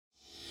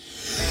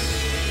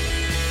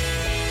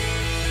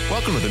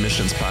Welcome to the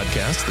Missions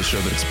Podcast, the show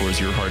that explores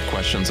your hard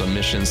questions on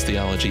missions,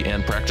 theology,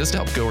 and practice to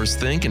help goers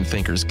think and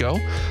thinkers go.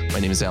 My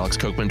name is Alex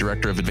Kochman,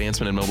 Director of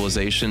Advancement and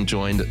Mobilization,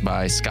 joined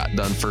by Scott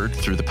Dunford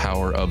through the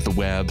power of the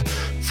web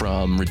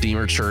from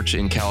Redeemer Church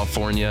in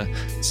California.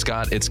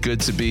 Scott, it's good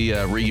to be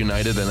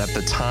reunited, and at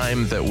the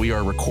time that we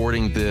are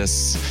recording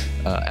this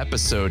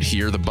episode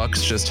here, the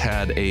Bucks just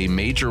had a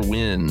major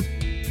win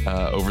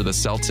over the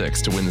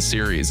Celtics to win the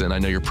series, and I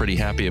know you're pretty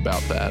happy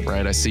about that,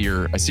 right? I see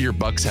your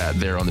Bucks hat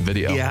there on the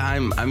video. Yeah,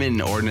 I'm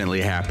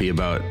inordinately happy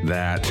about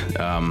that.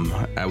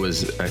 I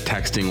was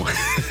texting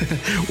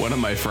one of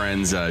my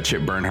friends,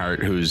 Chip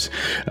Bernhardt, who's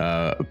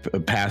a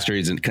pastor.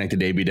 He's connected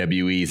to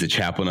ABWE. He's the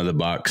chaplain of the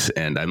Bucks,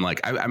 and I'm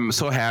like, I'm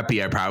so happy.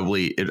 It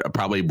probably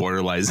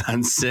borderlines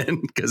on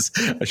sin because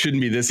I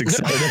shouldn't be this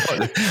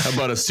excited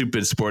about a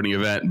stupid sporting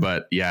event.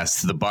 But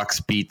yes, the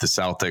Bucks beat the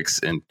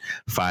Celtics in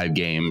 5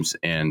 games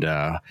and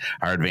are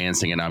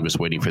advancing, and I'm just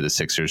waiting for the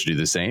Sixers to do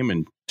the same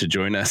and to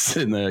join us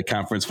in the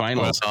conference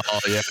finals. Well,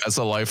 yeah, as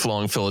a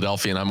lifelong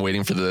Philadelphian, I'm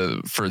waiting for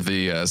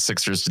the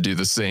Sixers to do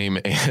the same,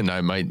 and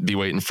I might be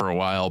waiting for a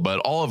while.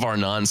 But all of our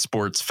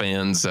non-sports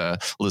fans,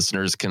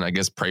 listeners, can I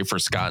guess pray for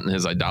Scott and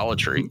his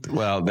idolatry.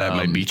 Well, that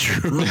might be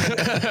true.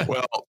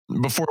 Well,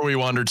 before we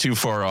wander too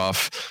far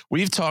off,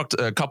 we've talked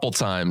several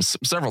times,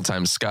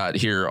 Scott,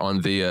 here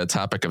on the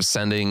topic of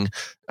sending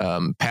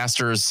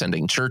pastors,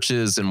 sending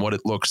churches, and what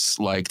it looks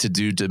like to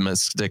do to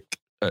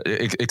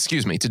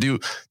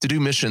do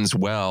missions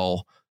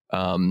well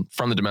from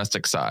the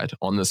domestic side,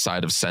 on the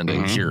side of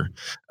sending here.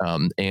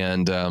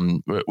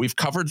 We've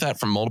covered that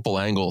from multiple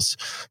angles,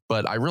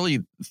 but I really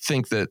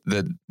think that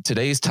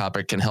today's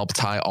topic can help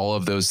tie all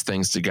of those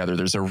things together.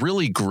 There's a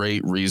really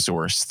great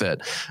resource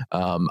that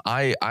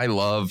I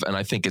love, and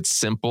I think it's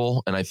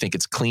simple, and I think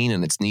it's clean,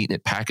 and it's neat, and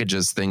it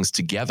packages things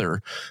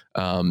together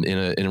in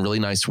a really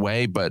nice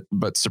way. But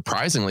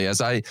surprisingly,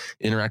 as I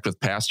interact with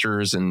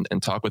pastors and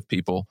talk with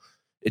people,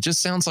 it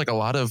just sounds like a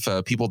lot of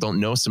people don't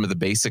know some of the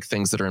basic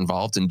things that are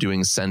involved in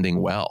doing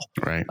sending well.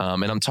 Right.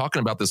 And I'm talking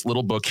about this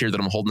little book here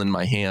that I'm holding in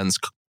my hands.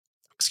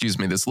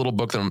 This little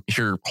book that I'm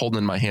here holding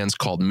in my hands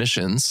called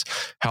Missions,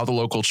 How the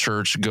Local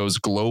Church Goes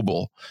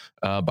Global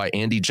by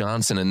Andy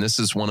Johnson. And this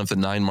is one of the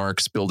 9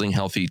 Marks Building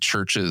Healthy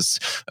Churches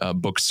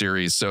book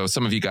series. So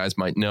some of you guys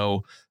might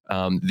know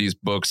these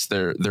books.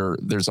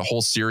 There's a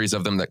whole series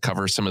of them that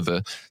cover some of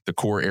the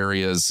core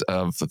areas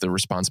of the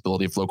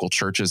responsibility of local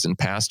churches and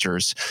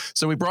pastors.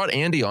 So we brought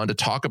Andy on to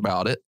talk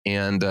about it,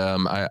 and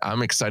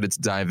I'm excited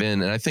to dive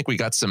in. And I think we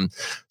got some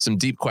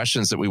deep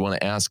questions that we want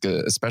to ask,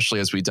 especially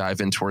as we dive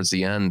in towards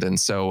the end. And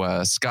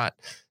so, Scott,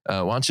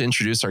 why don't you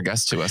introduce our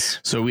guest to us?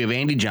 So we have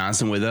Andy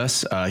Johnson with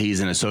us. He's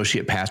an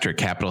associate pastor at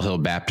Capitol Hill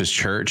Baptist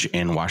Church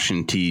in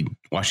Washington,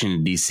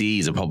 D.C.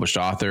 He's a published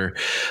author.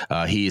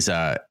 He's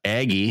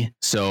Aggie.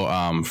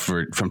 So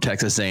from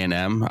Texas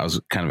A&M, I was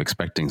kind of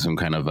expecting some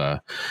kind of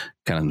a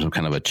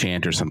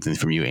chant or something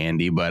from you,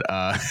 Andy. But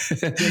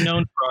we're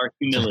known for our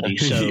humility.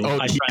 So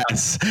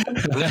yes.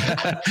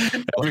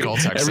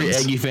 Every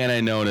Aggie fan I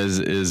know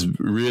is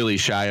really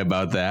shy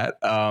about that.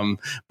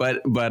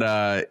 But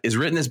has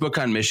written this book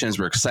on missions.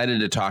 We're excited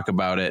to talk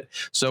about it.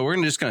 So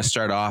we're just going to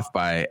start off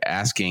by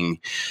asking,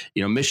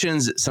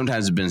 missions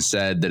sometimes have been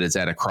said that it's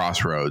at a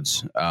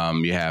crossroads.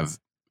 You have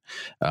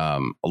a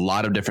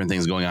lot of different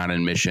things going on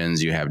in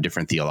missions. You have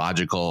different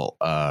theological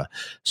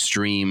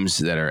streams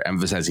that are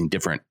emphasizing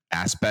different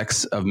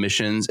aspects of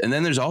missions. And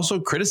then there's also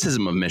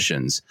criticism of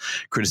missions,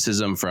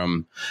 criticism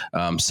from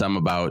some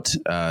about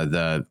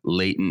the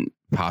latent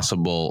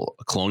possible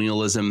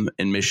colonialism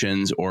in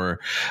missions, or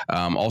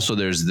also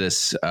there's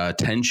this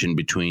tension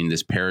between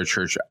this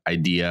parachurch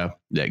idea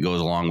that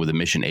goes along with a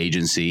mission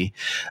agency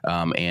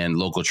and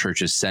local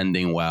churches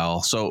sending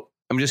well. So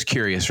I'm just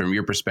curious, from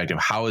your perspective,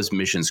 how is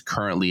missions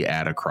currently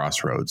at a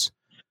crossroads?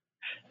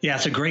 Yeah,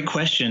 it's a great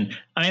question.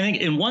 I think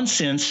in one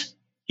sense,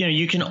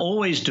 you can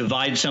always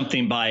divide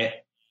something by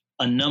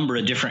a number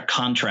of different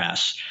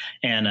contrasts.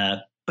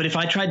 But if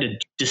I tried to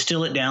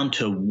distill it down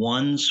to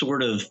one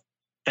sort of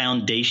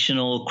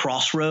foundational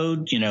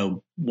crossroad,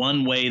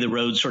 one way the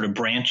road's sort of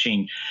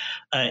branching,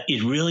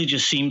 it really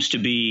just seems to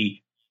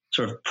be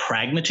sort of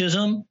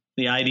pragmatism,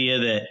 the idea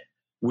that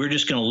we're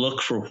just going to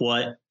look for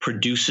what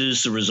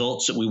produces the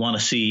results that we want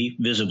to see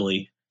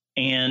visibly,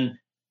 and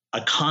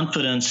a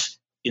confidence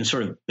in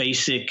sort of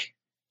basic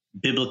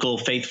biblical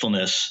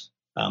faithfulness,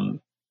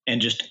 and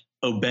just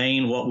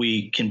obeying what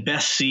we can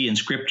best see in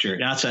Scripture.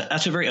 Now,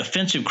 that's a very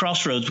offensive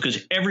crossroads,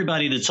 because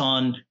everybody that's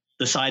on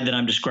the side that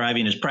I'm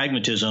describing as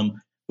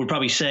pragmatism would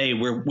probably say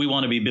we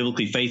want to be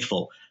biblically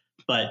faithful.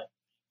 But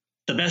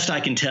the best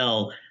I can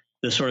tell,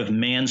 the sort of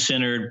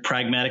man-centered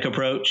pragmatic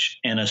approach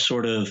and a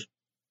sort of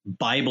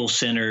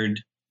Bible-centered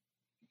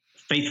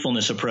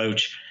faithfulness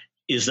approach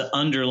is the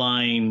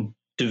underlying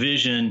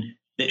division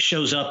that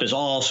shows up as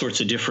all sorts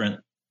of different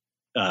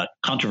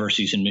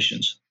controversies in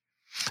missions.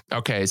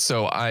 Okay,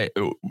 so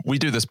we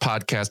do this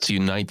podcast to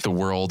unite the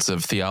worlds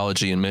of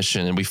theology and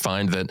mission, and we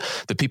find that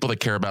the people that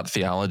care about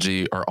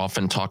theology are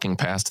often talking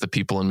past the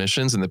people in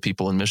missions, and the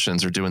people in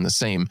missions are doing the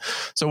same.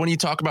 So when you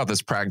talk about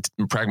this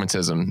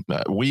pragmatism,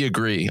 we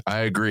agree. I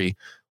agree.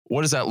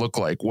 What does that look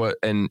like? What,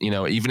 and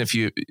even if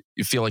you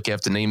feel like you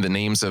have to name the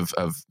names of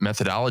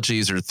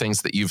methodologies or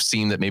things that you've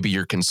seen that maybe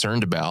you're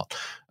concerned about,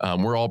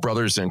 we're all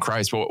brothers in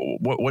Christ. But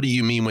what do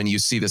you mean when you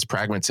see this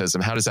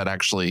pragmatism? How does that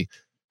actually?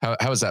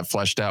 How is that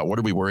fleshed out? What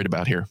are we worried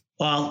about here?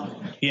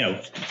 Well,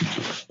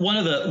 one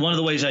of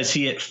the ways I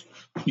see it,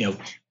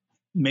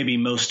 maybe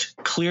most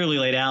clearly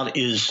laid out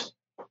is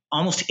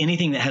almost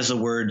anything that has the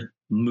word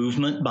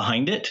movement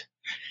behind it.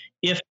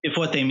 If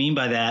what they mean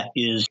by that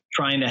is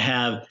trying to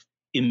have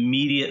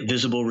immediate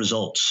visible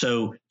results.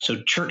 So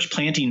church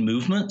planting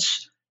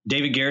movements,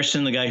 David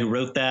Garrison, the guy who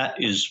wrote that,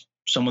 is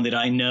someone that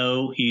I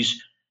know.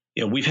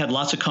 We've had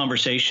lots of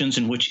conversations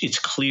in which it's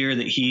clear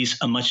that he's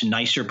a much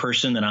nicer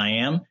person than I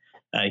am.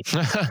 He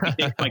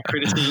takes my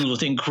criticisms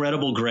with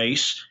incredible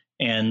grace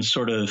and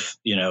sort of,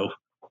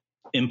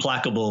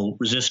 implacable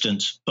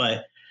resistance.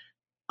 But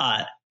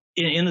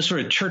in the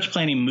sort of church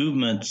planting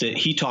movement that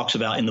he talks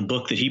about in the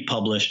book that he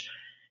published,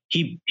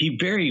 he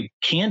very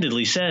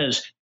candidly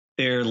says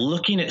they're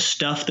looking at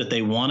stuff that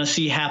they want to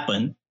see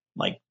happen,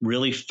 like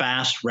really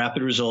fast,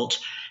 rapid results,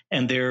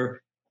 and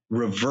they're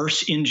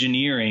reverse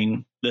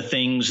engineering the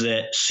things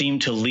that seem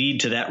to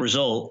lead to that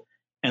result,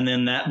 and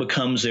then that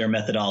becomes their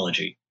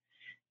methodology.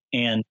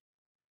 And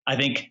I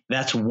think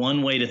that's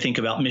one way to think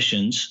about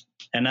missions.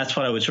 And that's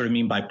what I would sort of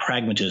mean by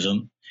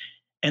pragmatism.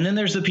 And then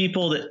there's the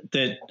people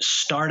that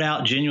start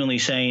out genuinely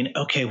saying,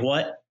 okay,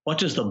 what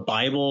does the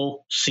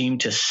Bible seem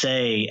to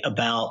say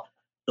about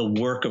the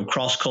work of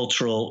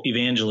cross-cultural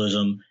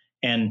evangelism?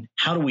 And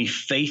how do we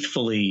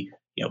faithfully,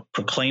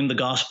 proclaim the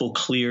gospel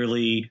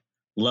clearly,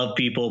 love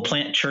people,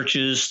 plant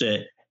churches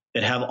that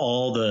have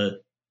all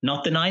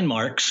not the 9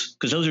 marks,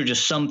 because those are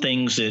just some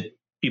things that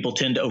people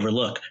tend to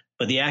overlook,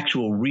 but the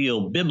actual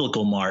real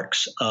biblical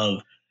marks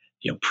of,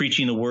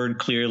 preaching the word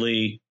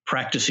clearly,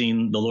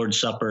 practicing the Lord's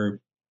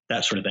Supper,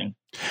 that sort of thing.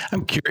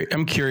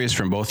 I'm curious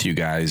from both you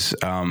guys.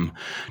 Do you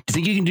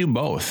think you can do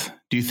both?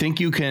 Do you think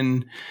you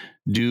can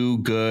do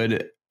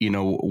good,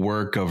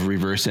 work of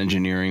reverse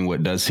engineering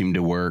what does seem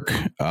to work,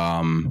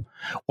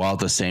 while at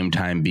the same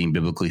time being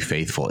biblically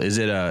faithful?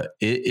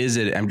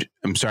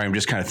 I'm sorry, I'm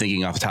just kind of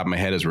thinking off the top of my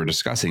head as we're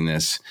discussing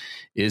this.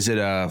 Is it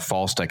a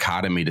false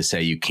dichotomy to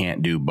say you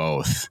can't do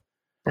both?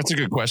 That's a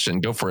good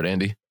question. Go for it,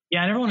 Andy.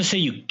 Yeah, I never want to say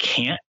you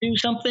can't do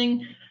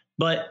something,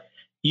 but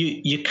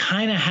you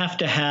kind of have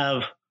to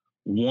have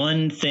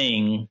one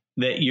thing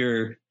that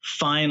you're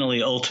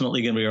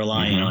ultimately going to be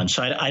relying on.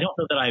 So I don't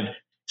know that I've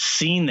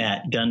seen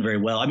that done very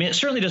well. I mean, it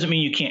certainly doesn't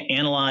mean you can't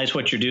analyze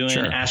what you're doing,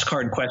 sure, ask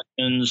hard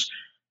questions.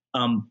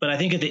 But I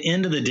think at the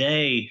end of the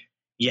day,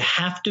 you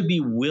have to be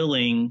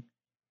willing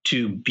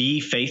to be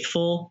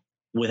faithful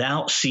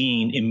without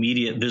seeing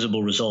immediate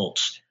visible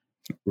results.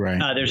 Right.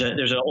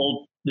 There's an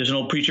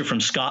old preacher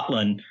from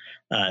Scotland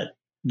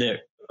that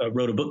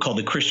wrote a book called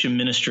The Christian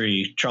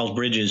Ministry, Charles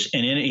Bridges,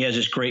 and in it he has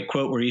this great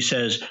quote where he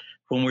says,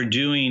 when we're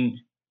doing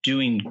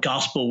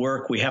gospel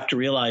work, we have to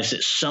realize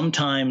that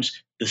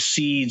sometimes the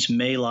seeds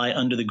may lie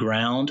under the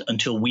ground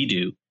until we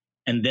do,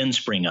 and then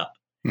spring up.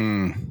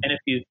 And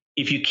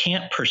if you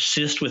can't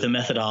persist with a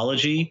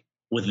methodology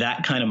with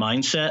that kind of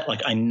mindset,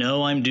 like, I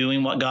know I'm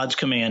doing what God's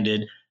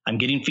commanded, I'm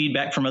getting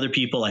feedback from other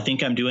people, I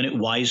think I'm doing it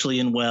wisely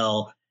and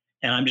well,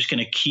 and I'm just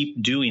going to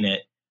keep doing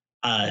it.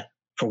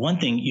 For one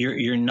thing,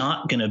 you're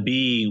not going to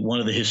be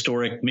one of the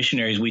historic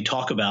missionaries we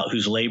talk about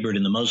who's labored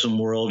in the Muslim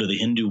world or the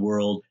Hindu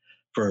world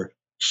for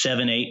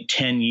 7, 8,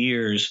 10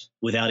 years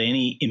without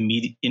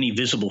any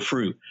visible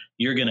fruit.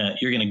 You're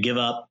gonna give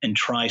up and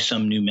try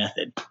some new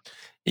method.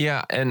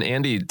 Yeah, and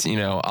Andy,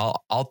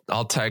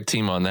 I'll tag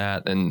team on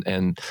that.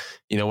 And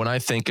when I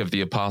think of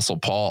the Apostle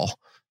Paul,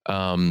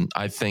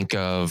 I think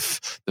of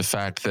the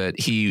fact that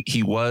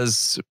he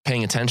was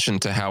paying attention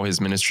to how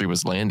his ministry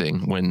was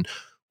landing.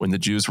 When the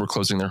Jews were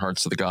closing their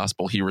hearts to the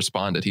gospel, he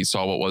responded. He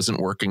saw what wasn't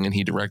working, and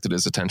he directed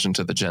his attention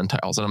to the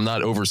Gentiles. And I'm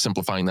not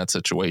oversimplifying that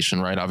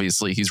situation, right?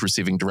 Obviously, he's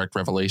receiving direct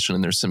revelation,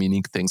 and there's some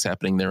unique things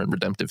happening there in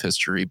redemptive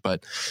history.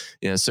 But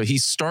so he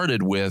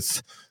started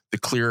with the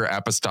clear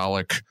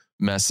apostolic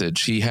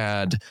message. He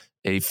had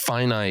a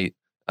finite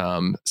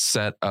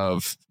set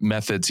of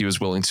methods he was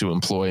willing to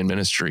employ in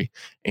ministry.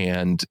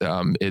 And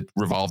it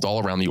revolved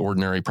all around the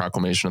ordinary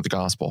proclamation of the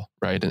gospel,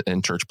 right?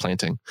 And church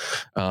planting.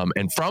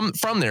 And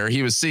from there,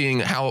 he was seeing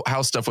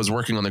how stuff was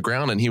working on the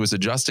ground, and he was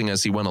adjusting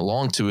as he went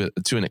along to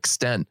an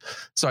extent.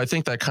 So I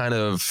think that kind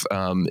of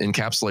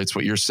encapsulates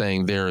what you're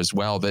saying there as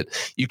well, that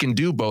you can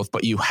do both,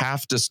 but you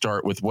have to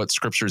start with what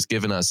Scripture's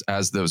given us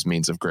as those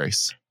means of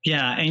grace.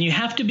 Yeah, and you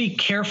have to be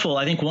careful.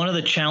 I think one of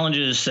the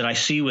challenges that I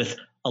see with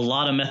a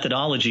lot of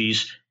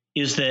methodologies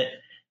is that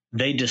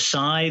they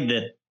decide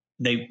that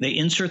they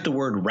insert the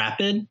word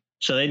rapid.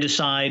 So they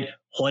decide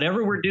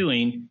whatever we're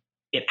doing,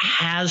 it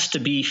has to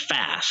be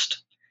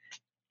fast.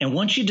 And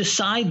once you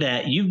decide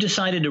that, you've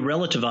decided to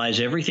relativize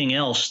everything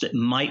else that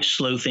might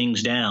slow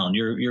things down.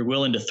 You're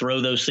willing to throw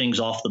those things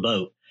off the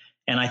boat.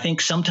 And I think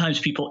sometimes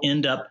people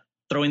end up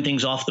throwing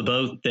things off the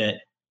boat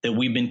that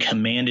we've been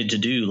commanded to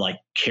do, like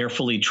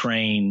carefully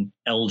train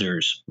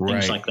elders,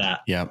 things like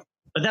that. Yep.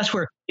 But that's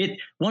where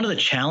one of the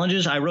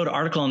challenges, I wrote an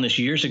article on this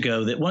years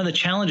ago, that one of the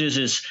challenges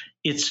is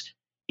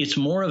it's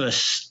more of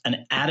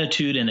an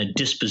attitude and a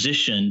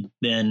disposition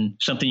than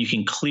something you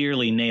can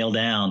clearly nail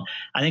down.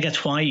 I think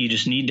that's why you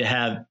just need to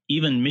have,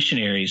 even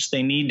missionaries,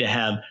 they need to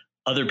have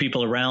other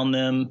people around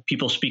them,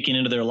 people speaking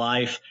into their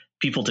life,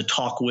 people to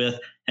talk with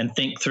and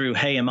think through,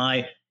 hey, am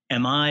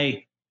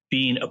I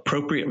being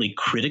appropriately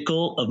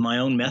critical of my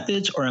own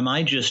methods, or am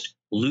I just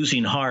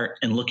losing heart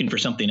and looking for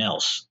something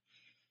else?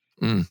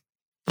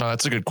 Oh,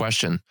 that's a good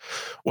question.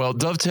 Well,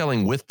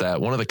 dovetailing with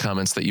that, one of the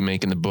comments that you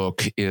make in the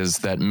book is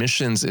that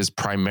missions is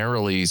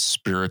primarily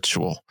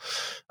spiritual.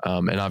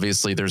 And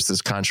obviously there's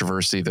this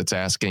controversy that's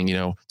asking,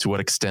 to what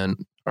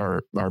extent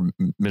are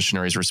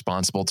missionaries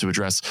responsible to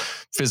address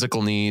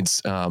physical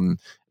needs,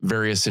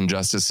 various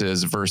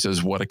injustices,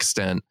 versus what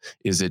extent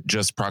is it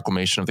just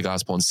proclamation of the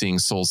gospel and seeing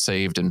souls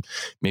saved? And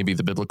maybe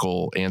the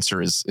biblical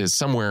answer is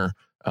somewhere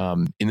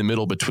in the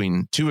middle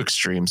between two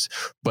extremes.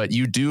 But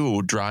you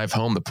do drive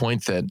home the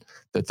point that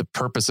the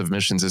purpose of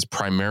missions is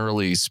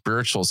primarily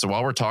spiritual. So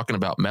while we're talking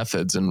about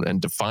methods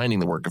and defining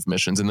the work of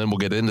missions, and then we'll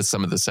get into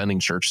some of the sending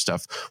church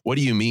stuff, what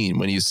do you mean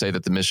when you say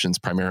that the mission's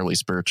primarily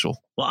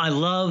spiritual? Well, I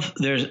love,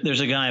 there's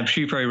a guy, I'm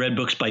sure you've probably read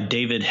books by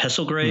David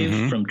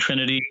Hesselgrave from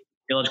Trinity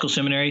Theological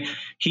Seminary.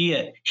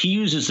 He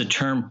uses the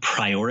term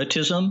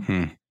prioritism.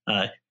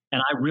 And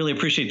I really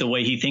appreciate the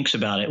way he thinks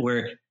about it,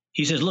 where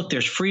he says, look,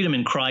 there's freedom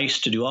in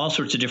Christ to do all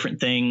sorts of different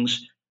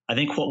things. I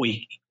think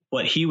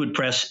what he would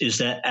press is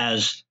that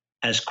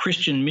as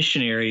Christian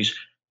missionaries,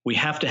 we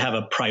have to have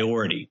a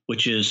priority,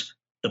 which is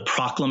the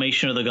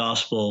proclamation of the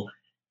gospel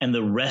and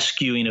the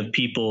rescuing of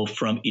people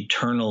from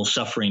eternal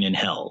suffering in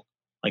hell.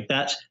 Like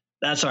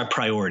that's our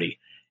priority.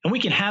 And we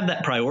can have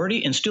that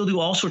priority and still do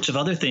all sorts of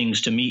other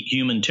things to meet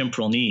human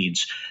temporal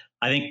needs.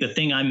 I think the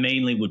thing I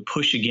mainly would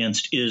push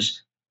against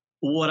is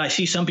what I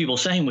see some people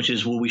saying, which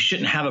is, well, we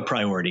shouldn't have a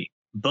priority.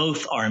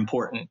 Both are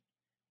important.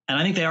 And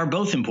I think they are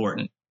both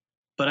important.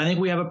 But I think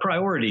we have a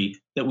priority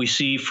that we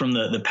see from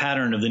the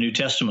pattern of the New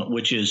Testament,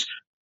 which is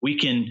we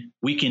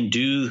can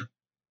do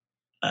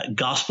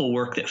gospel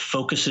work that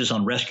focuses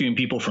on rescuing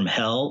people from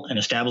hell and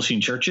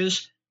establishing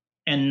churches,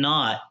 and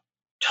not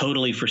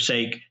totally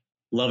forsake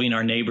loving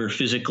our neighbor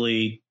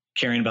physically,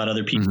 caring about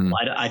other people.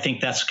 I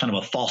think that's kind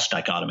of a false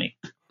dichotomy.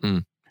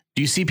 Do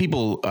you see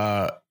people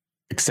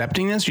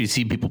accepting this, or do you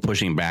see people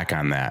pushing back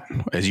on that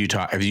as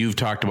you've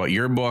talked about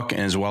your book,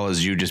 and as well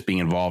as you just being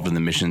involved in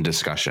the mission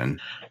discussion?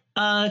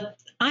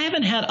 I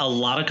haven't had a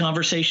lot of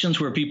conversations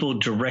where people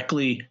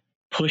directly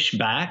push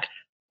back.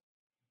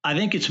 I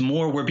think it's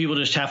more where people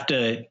just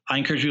I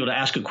encourage people to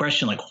ask a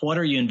question like, what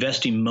are you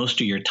investing most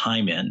of your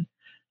time in?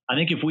 I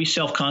think if we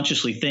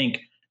self-consciously think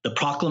the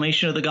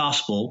proclamation of the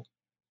gospel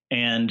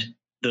and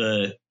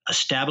the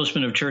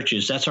establishment of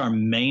churches, that's our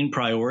main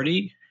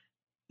priority,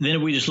 then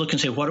if we just look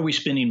and say, what are we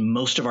spending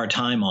most of our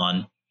time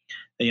on?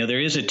 There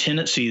is a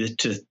tendency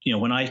to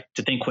when I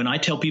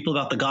tell people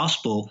about the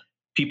gospel,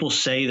 people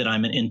say that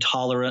I'm an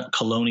intolerant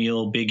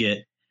colonial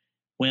bigot.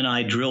 When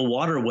I drill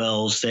water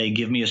wells, they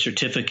give me a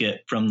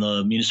certificate from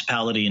the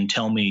municipality and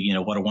tell me,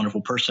 what a wonderful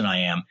person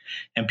I am.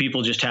 And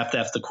people just have to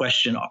ask the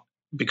question,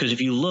 because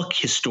if you look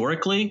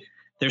historically,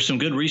 there's some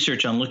good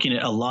research on looking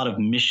at a lot of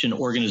mission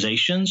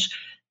organizations.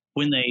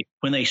 When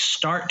they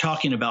stop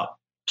talking about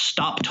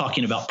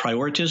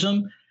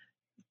prioritism,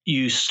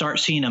 you start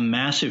seeing a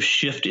massive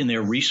shift in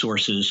their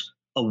resources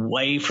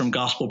away from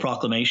gospel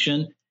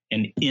proclamation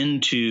and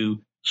into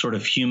sort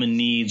of human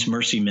needs,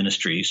 mercy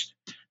ministries,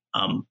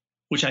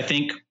 which I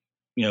think,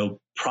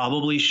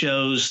 probably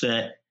shows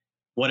that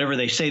whatever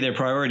they say their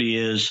priority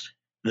is,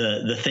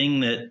 the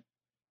thing that,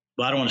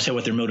 well, I don't want to say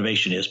what their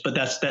motivation is, but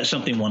that's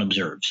something one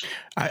observes.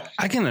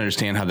 I can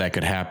understand how that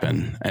could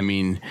happen. I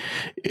mean,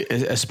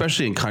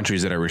 especially in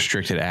countries that are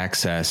restricted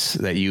access,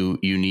 that you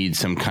need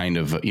some kind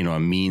of, a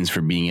means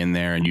for being in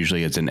there. And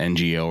usually it's an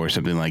NGO or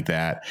something like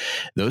that.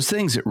 Those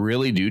things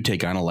really do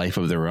take on a life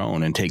of their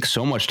own and take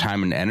so much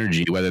time and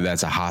energy, whether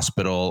that's a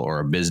hospital or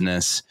a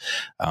business.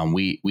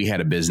 We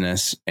had a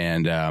business,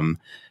 and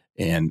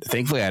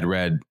thankfully I'd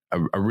read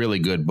a really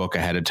good book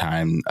ahead of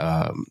time,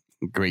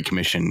 Great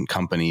Commission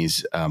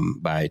Companies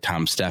by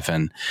Tom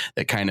Steffen,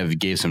 that kind of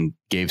gave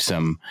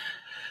some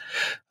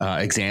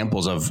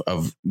examples of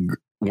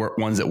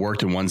ones that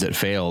worked and ones that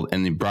failed,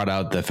 and they brought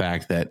out the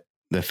fact that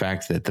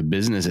the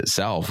business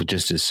itself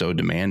just is so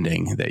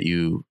demanding that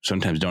you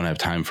sometimes don't have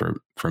time for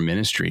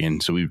ministry,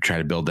 and so we try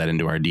to build that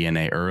into our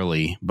DNA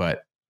early.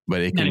 But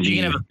it can be.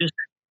 You can have a business,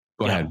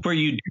 go ahead. Where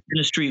you do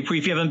ministry, if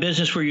you have a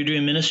business where you're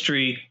doing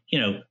ministry,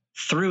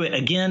 through it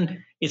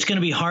again, it's going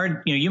to be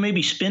hard. You may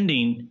be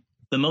spending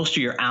the most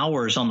of your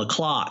hours on the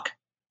clock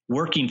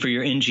working for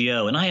your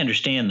NGO. And I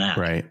understand that.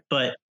 Right.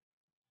 But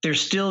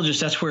there's still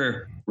that's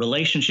where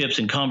relationships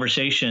and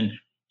conversation,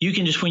 you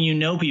can just, when you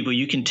know people,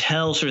 you can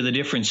tell sort of the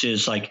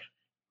differences. Like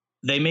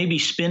they may be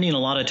spending a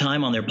lot of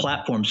time on their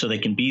platform so they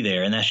can be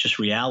there, and that's just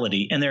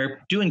reality. And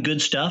they're doing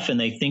good stuff, and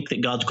they think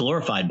that God's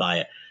glorified by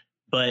it.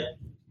 But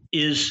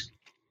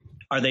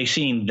are they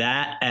seeing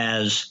that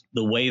as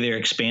the way they're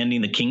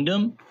expanding the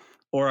kingdom,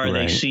 or are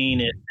they seeing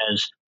it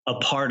as a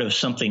part of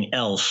something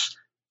else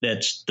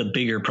that's the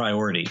bigger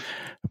priority?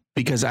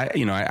 Because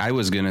I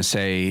was going to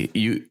say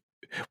you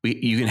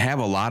can have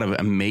a lot of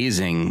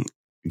amazing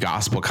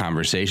gospel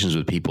conversations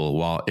with people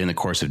while in the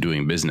course of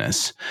doing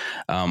business.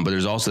 But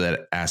there's also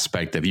that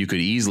aspect of you could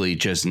easily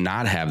just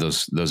not have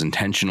those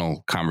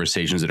intentional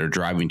conversations that are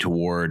driving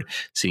toward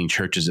seeing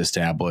churches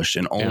established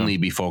and only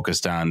be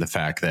focused on the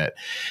fact that,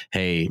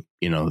 hey,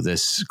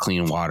 this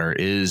clean water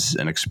is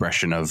an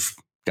expression of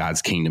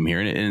God's kingdom here.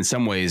 And in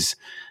some ways,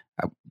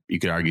 you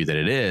could argue that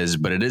it is,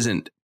 but it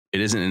isn't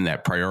in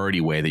that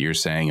priority way that you're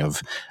saying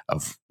of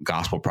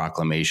gospel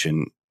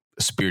proclamation,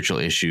 spiritual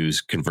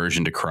issues,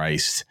 conversion to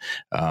Christ.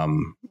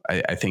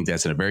 I think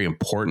that's a very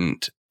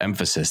important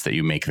emphasis that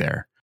you make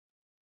there.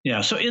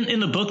 Yeah. So in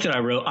the book that I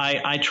wrote,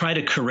 I try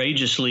to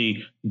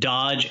courageously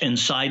dodge and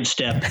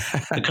sidestep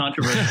the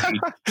controversy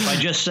by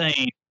just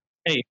saying,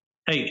 hey,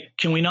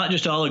 can we not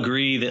just all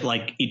agree that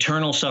like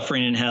eternal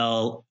suffering in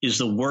hell is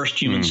the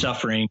worst human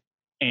suffering,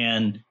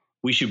 and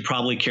we should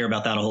probably care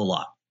about that a whole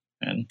lot?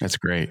 And that's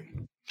great.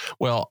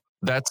 Well,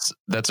 that's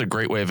a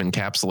great way of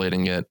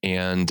encapsulating it.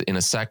 And in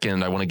a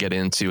second, I want to get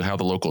into how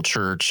the local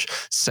church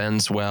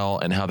sends well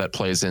and how that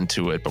plays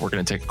into it. But we're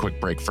going to take a quick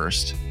break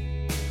first.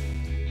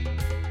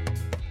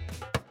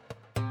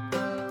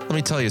 Let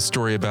me tell you a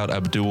story about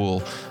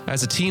Abdul.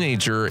 As a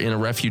teenager in a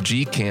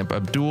refugee camp,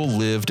 Abdul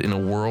lived in a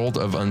world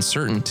of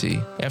uncertainty.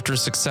 After a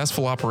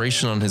successful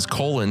operation on his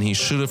colon, he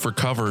should have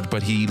recovered,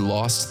 but he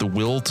lost the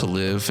will to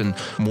live. And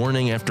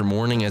morning after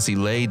morning, as he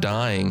lay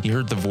dying, he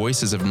heard the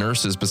voices of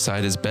nurses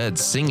beside his bed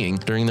singing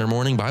during their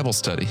morning Bible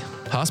study.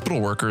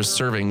 Hospital workers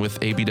serving with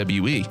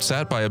ABWE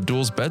sat by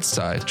Abdul's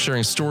bedside,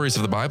 sharing stories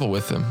of the Bible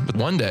with him. But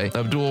one day,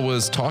 Abdul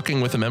was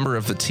talking with a member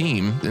of the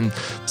team, and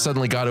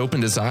suddenly God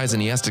opened his eyes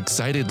and he asked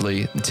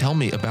excitedly, "Tell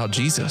me about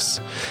Jesus."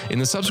 In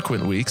the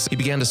subsequent weeks, he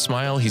began to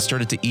smile, he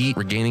started to eat,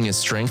 regaining his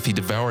strength. He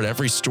devoured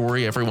every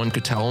story everyone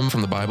could tell him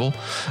from the Bible.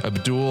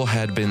 Abdul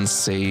had been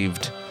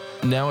saved.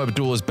 Now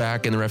Abdul is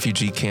back in the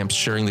refugee camps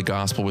sharing the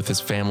gospel with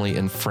his family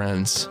and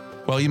friends.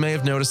 Well, you may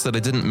have noticed that I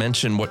didn't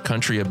mention what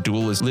country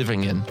Abdul is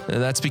living in.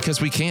 That's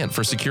because we can't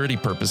for security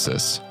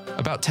purposes.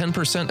 About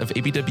 10% of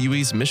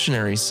ABWE's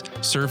missionaries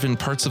serve in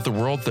parts of the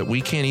world that we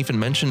can't even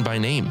mention by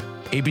name.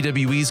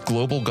 ABWE's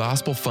Global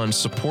Gospel Fund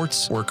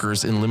supports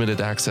workers in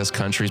limited access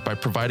countries by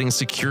providing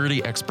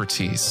security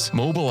expertise,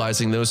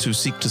 mobilizing those who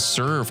seek to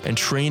serve, and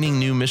training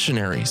new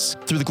missionaries.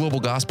 Through the Global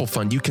Gospel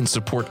Fund, you can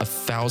support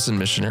 1,000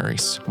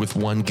 missionaries with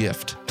one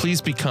gift.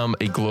 Please become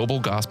a Global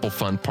Gospel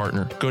Fund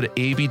partner. Go to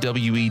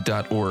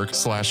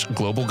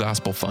abwe.org/Global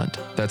Gospel Fund.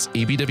 That's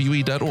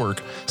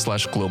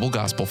abwe.org/Global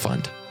Gospel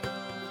Fund.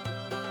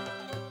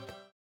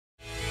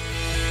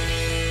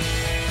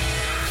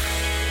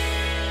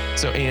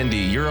 So Andy,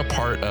 you're a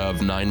part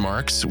of 9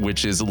 Marks,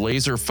 which is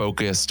laser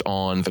focused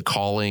on the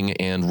calling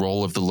and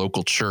role of the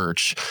local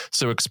church.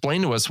 So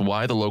explain to us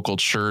why the local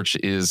church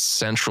is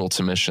central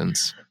to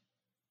missions.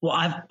 Well,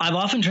 I've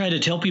often tried to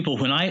tell people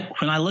when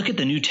I look at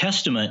the New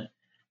Testament,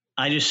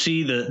 I just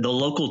see the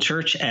local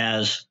church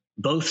as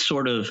both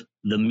sort of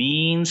the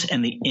means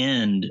and the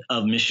end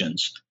of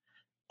missions,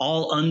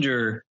 all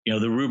under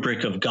the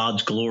rubric of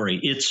God's glory.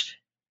 It's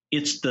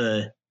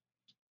the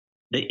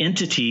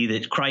entity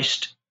that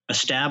Christ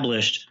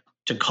established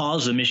to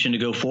cause the mission to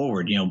go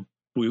forward.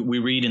 We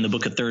read in the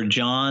book of 3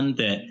 John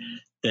that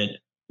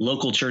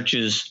local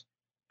churches,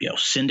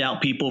 send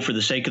out people for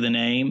the sake of the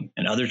name,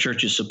 and other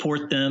churches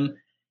support them.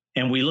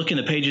 And we look in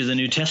the pages of the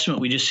New Testament,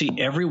 we just see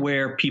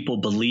everywhere people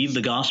believe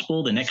the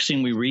gospel. The next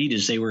thing we read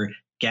is they were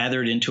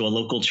gathered into a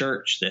local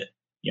church that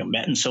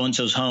met in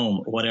so-and-so's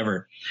home or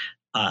whatever.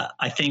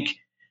 I think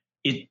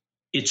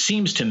it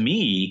seems to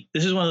me,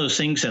 this is one of those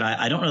things that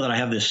I don't know that I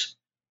have this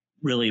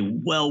really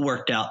well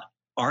worked out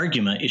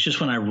argument. It's just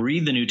when I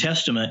read the New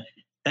Testament,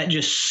 that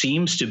just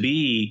seems to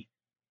be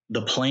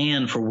the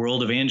plan for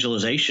world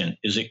evangelization,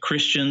 is that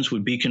Christians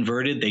would be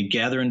converted, they'd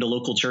gather into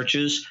local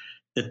churches,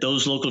 that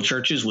those local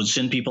churches would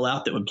send people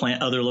out that would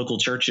plant other local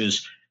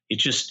churches. It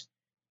just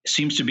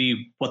seems to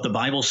be what the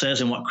Bible says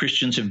and what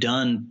Christians have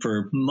done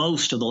for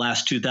most of the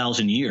last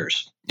 2,000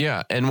 years.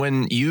 Yeah. And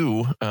when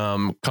you,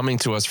 coming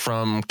to us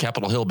from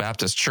Capitol Hill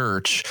Baptist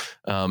Church,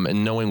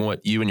 and knowing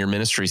what you and your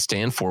ministry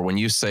stand for, when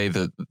you say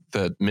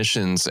that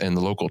missions and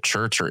the local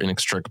church are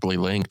inextricably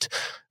linked,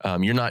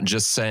 you're not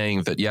just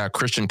saying that,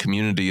 Christian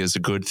community is a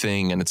good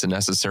thing and it's a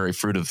necessary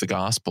fruit of the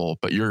gospel,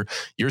 but you're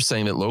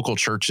saying that local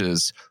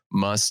churches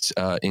must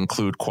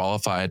include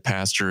qualified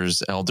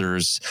pastors,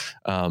 elders.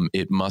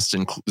 It must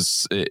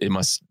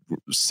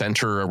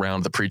center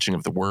around the preaching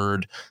of the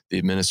word, the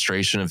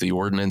administration of the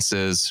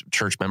ordinances,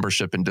 church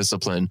membership and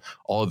discipline,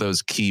 all of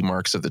those key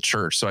marks of the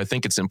church. So I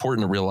think it's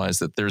important to realize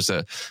that there's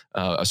a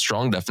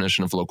strong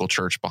definition of local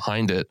church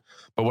behind it.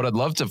 But what I'd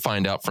love to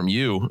find out from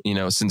you,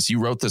 since you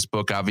wrote this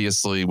book,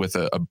 obviously with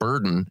a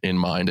burden in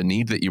mind, a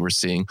need that you were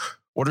seeing,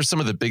 what are some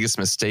of the biggest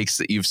mistakes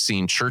that you've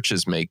seen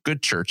churches make,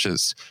 good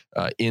churches,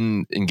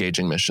 in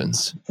engaging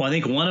missions? Well, I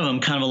think one of them,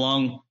 kind of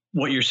along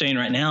what you're saying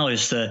right now,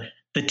 is the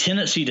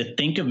tendency to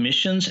think of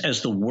missions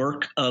as the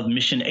work of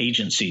mission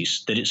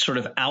agencies, that it's sort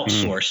of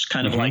outsourced,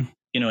 kind of like,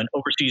 an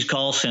overseas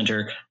call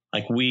center.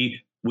 Like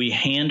we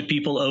hand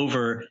people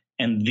over,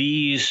 and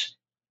these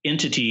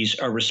entities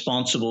are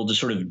responsible to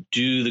sort of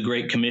do the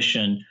Great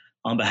Commission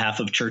on behalf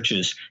of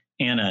churches.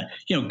 And,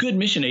 good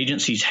mission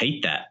agencies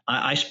hate that.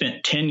 I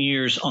spent 10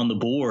 years on the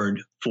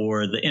board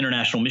for the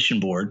International Mission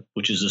Board,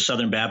 which is a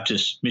Southern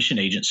Baptist mission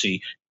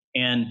agency.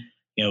 And,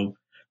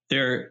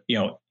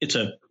 it's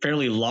a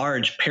fairly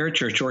large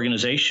parachurch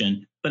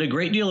organization, but a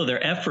great deal of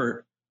their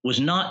effort was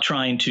not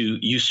trying to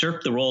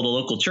usurp the role of the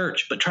local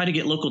church, but try to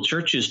get local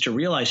churches to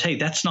realize, hey,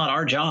 that's not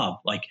our job.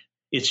 Like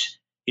it's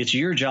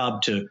your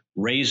job to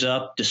raise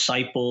up,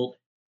 disciple,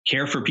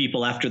 care for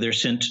people after they're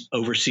sent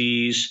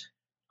overseas.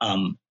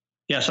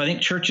 So I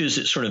think churches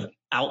that sort of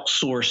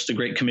outsource the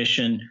Great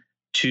Commission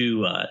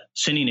to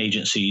sending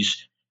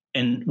agencies,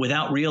 and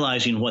without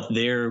realizing what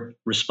their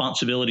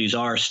responsibilities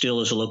are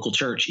still as a local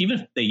church, even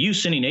if they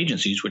use sending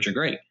agencies, which are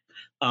great.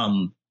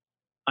 I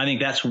think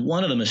that's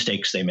one of the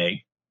mistakes they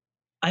make.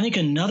 I think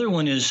another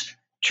one is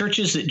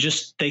churches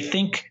that they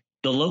think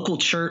the local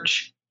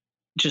church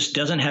just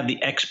doesn't have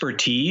the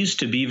expertise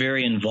to be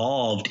very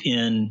involved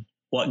in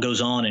what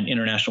goes on in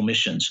international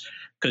missions,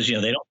 because they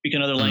don't speak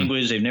another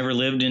language, they've never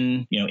lived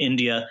in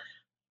India.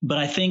 But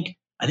I think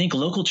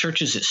local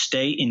churches that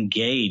stay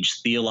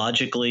engaged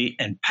theologically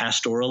and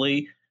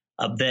pastorally,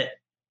 that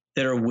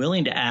are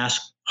willing to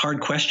ask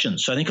hard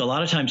questions. So I think a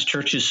lot of times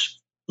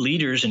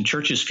leaders and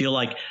churches feel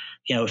like,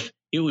 if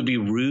it would be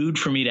rude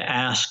for me to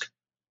ask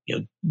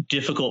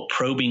difficult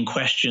probing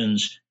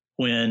questions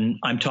when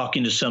I'm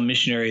talking to some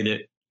missionary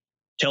that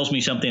tells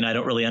me something I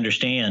don't really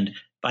understand.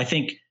 But I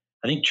think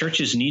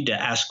churches need to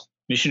ask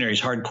missionaries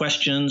hard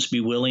questions,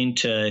 be willing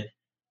to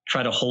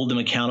try to hold them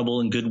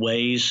accountable in good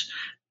ways.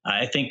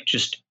 I think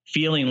just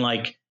feeling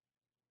like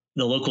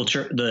the local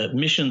church, the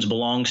missions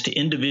belongs to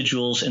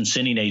individuals and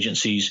sending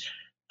agencies,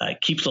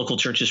 keeps local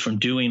churches from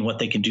doing what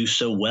they can do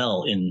so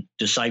well in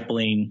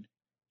discipling,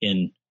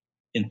 in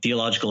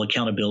theological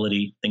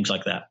accountability, things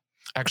like that.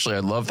 Actually, I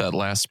love that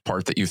last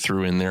part that you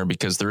threw in there,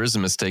 because there is a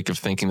mistake of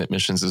thinking that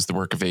missions is the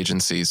work of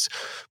agencies,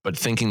 but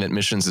thinking that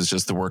missions is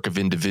just the work of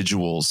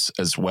individuals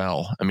as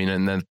well. I mean,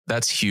 and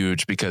that's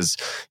huge, because,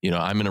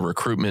 I'm in a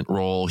recruitment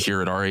role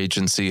here at our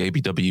agency,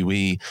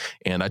 ABWE,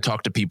 and I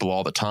talk to people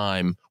all the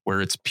time where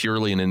it's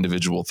purely an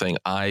individual thing.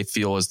 I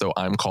feel as though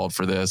I'm called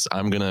for this.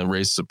 I'm going to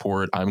raise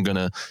support. I'm going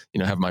to,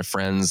 have my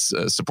friends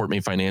support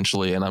me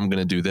financially, and I'm going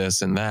to do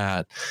this and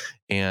that.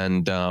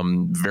 And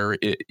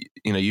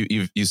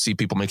you see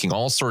people making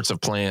all sorts of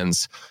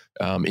plans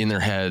in their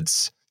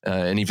heads,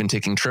 and even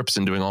taking trips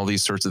and doing all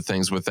these sorts of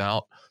things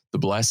without the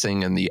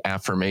blessing and the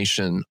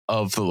affirmation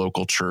of the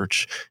local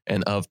church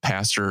and of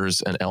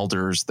pastors and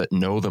elders that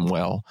know them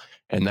well,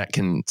 and that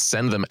can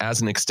send them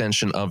as an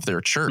extension of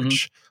their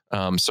church.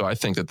 So I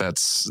think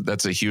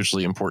that's a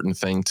hugely important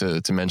thing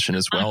to mention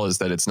as well, is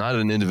that it's not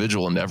an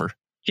individual endeavor.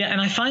 Yeah, and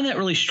I find that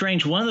really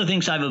strange. One of the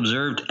things I've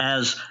observed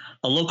as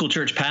a local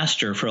church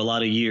pastor for a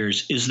lot of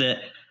years is that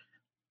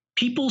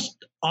people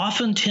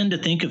often tend to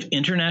think of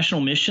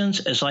international missions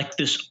as like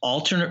this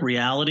alternate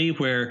reality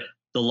where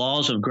the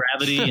laws of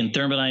gravity and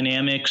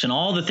thermodynamics and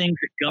all the things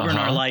that govern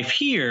our life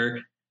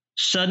here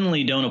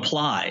suddenly don't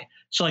apply.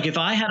 So like if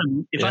I had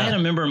a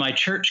member of my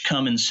church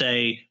come and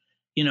say,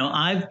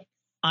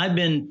 I've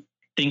been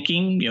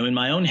thinking, in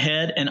my own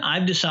head, and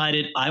I've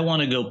decided I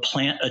want to go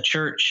plant a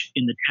church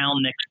in the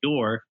town next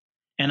door,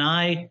 and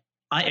I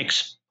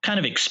kind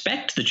of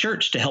expect the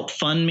church to help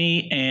fund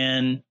me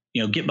and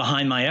get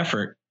behind my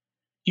effort.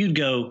 You'd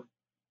go,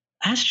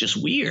 that's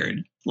just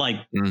weird. Like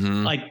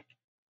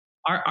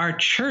our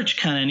church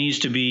kind of needs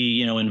to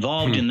be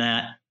involved in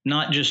that,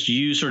 not just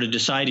you sort of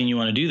deciding you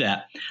want to do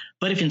that.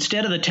 But if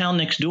instead of the town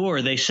next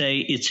door they say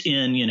it's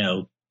in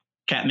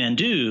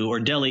Kathmandu or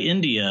Delhi,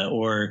 India,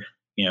 or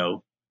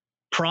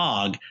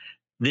Prague,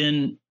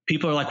 then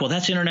people are like, well,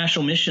 that's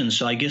international missions,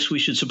 so I guess we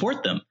should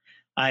support them.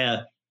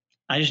 I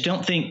just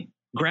don't think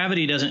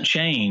gravity doesn't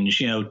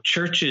change.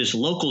 Churches,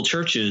 local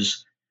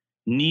churches,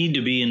 need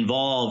to be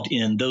involved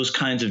in those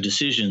kinds of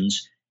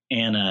decisions.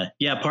 And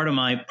part of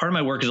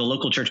my work as a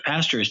local church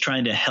pastor is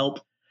trying to help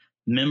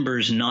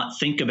members not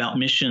think about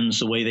missions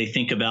the way they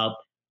think about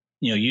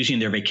using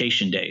their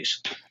vacation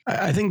days.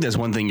 I think that's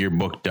one thing your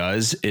book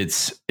does.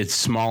 It's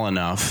small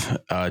enough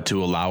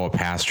to allow a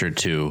pastor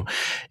to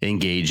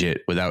engage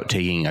it without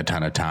taking a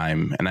ton of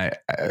time. And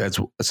that's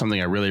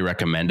something I really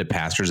recommend to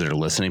pastors that are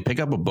listening. Pick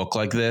up a book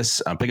like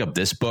this, pick up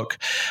this book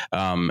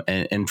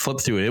and flip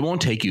through it. It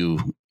won't take you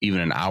even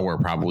an hour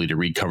probably to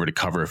read cover to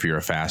cover if you're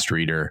a fast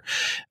reader.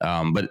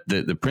 But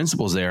the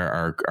principles there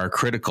are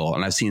critical.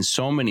 And I've seen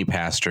so many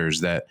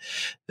pastors that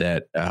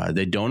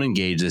they don't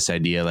engage this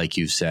idea, like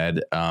you've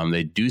said.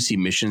 They do see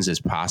missions as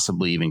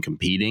possibly even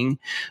competing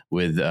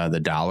with the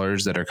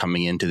dollars that are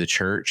coming into the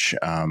church,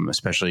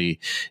 especially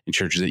in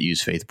churches that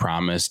use Faith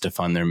Promise to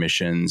fund their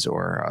missions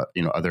or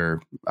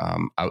other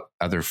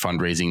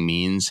fundraising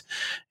means.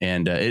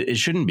 And it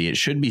shouldn't be. It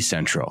should be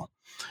central.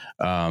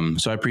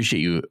 So I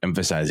appreciate you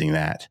emphasizing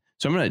that.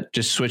 So I'm going to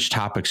just switch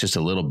topics just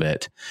a little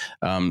bit.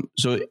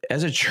 So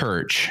as a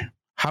church,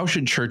 how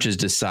should churches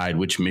decide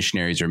which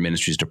missionaries or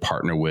ministries to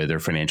partner with or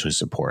financially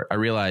support? I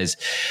realize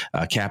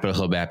Capitol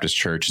Hill Baptist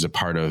Church is a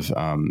part of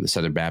the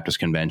Southern Baptist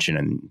Convention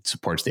and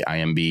supports the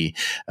IMB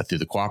through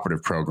the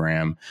cooperative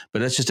program.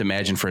 But let's just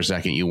imagine for a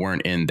second you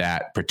weren't in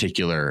that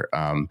particular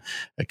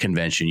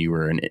convention. You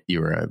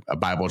were a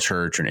Bible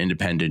church or an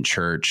independent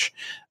church.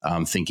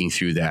 Thinking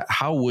through that,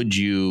 how would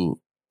you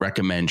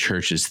recommend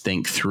churches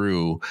think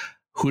through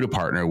who to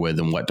partner with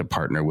and what to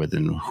partner with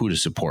and who to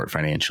support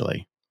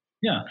financially?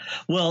 Yeah.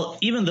 Well,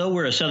 even though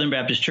we're a Southern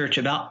Baptist church,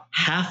 about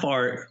half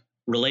our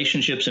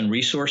relationships and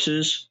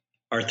resources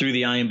are through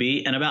the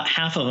IMB, and about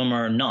half of them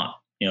are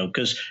not,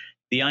 because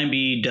the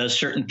IMB does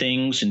certain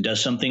things and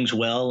does some things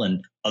well,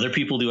 and other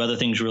people do other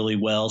things really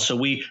well. So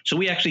we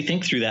actually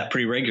think through that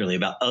pretty regularly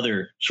about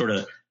other sort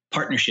of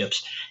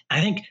partnerships.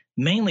 I think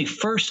mainly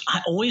first,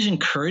 I always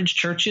encourage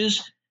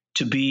churches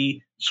to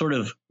be sort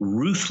of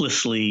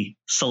ruthlessly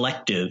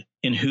selective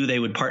in who they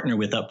would partner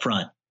with up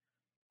front.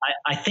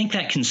 I think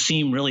that can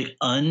seem really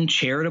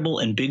uncharitable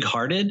and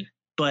big-hearted,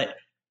 but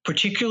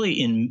particularly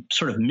in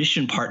sort of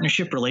mission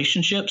partnership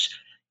relationships,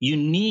 you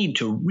need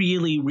to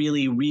really,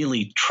 really,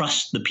 really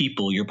trust the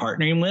people you're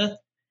partnering with.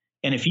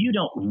 And if you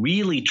don't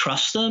really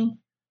trust them,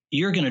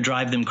 you're going to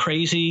drive them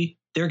crazy.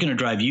 They're going to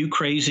drive you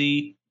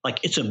crazy.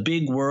 Like, it's a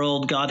big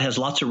world. God has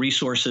lots of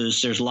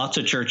resources. There's lots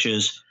of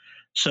churches.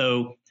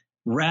 So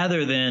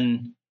rather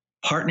than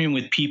partnering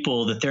with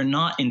people that they're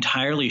not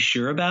entirely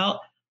sure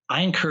about,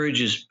 I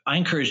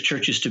encourage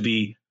churches to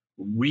be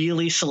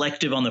really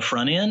selective on the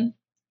front end.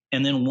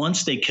 And then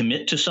once they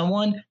commit to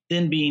someone,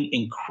 then being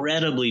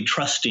incredibly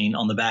trusting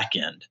on the back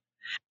end.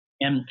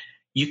 And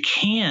you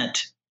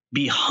can't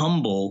be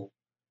humble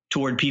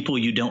toward people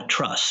you don't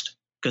trust,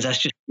 because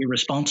that's just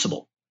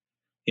irresponsible.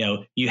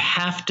 You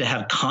have to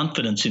have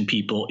confidence in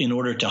people in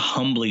order to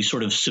humbly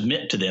sort of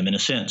submit to them in a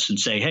sense and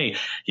say, hey,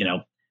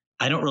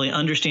 I don't really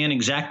understand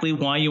exactly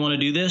why you want to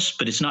do this,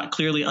 but it's not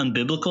clearly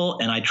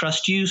unbiblical and I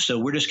trust you. So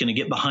we're just going to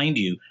get behind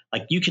you.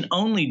 Like, you can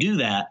only do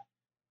that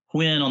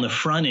when on the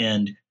front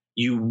end,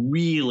 you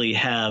really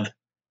have,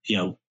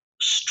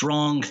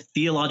 strong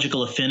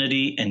theological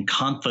affinity and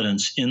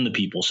confidence in the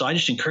people. So I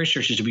just encourage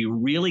churches to be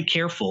really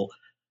careful,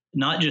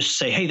 not just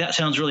say, hey, that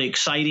sounds really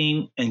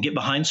exciting and get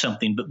behind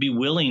something, but be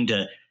willing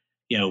to,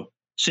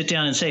 sit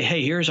down and say,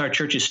 hey, here's our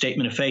church's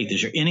statement of faith.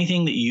 Is there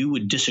anything that you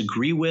would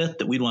disagree with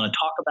that we'd want to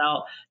talk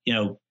about?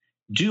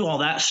 Do all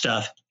that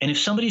stuff. And if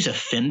somebody's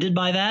offended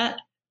by that,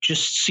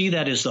 just see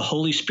that as the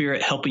Holy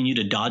Spirit helping you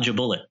to dodge a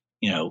bullet.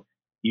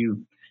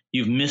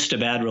 You've missed a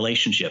bad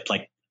relationship.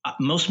 Like,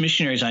 most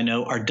missionaries I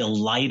know are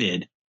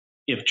delighted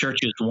if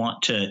churches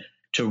want to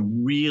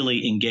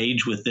really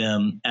engage with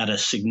them at a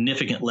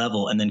significant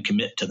level and then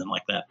commit to them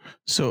like that.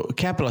 So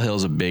Capitol Hill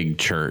is a big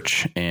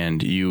church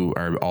and you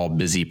are all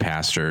busy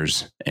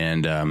pastors,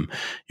 and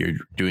you're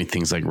doing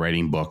things like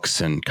writing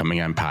books and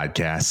coming on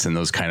podcasts and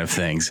those kind of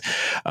things.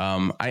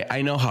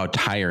 I know how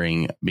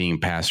tiring being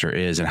pastor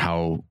is and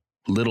how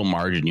little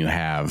margin you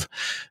have.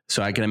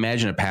 So I can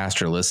imagine a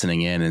pastor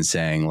listening in and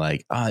saying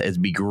like, it'd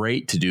be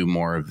great to do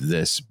more of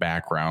this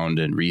background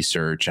and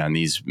research on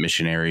these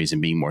missionaries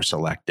and being more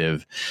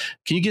selective.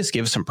 Can you just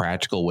give some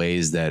practical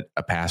ways that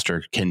a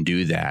pastor can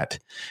do that,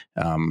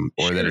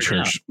 or that a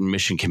church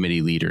mission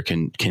committee leader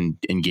can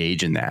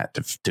engage in that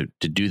to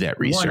do that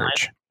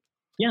research?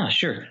 Yeah,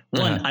 sure.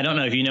 One, I don't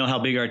know if you know how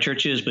big our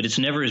church is, but it's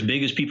never as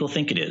big as people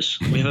think it is.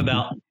 We have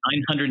about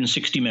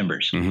 960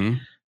 members. Mm-hmm.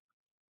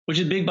 Which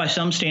is big by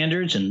some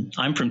standards, and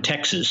I'm from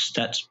Texas.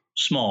 That's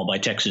small by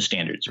Texas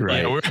standards.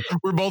 Right.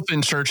 We're both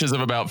in churches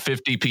of about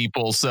 50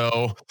 people,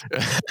 so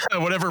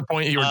whatever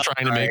point you were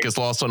trying to make is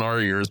lost on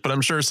our ears, but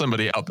I'm sure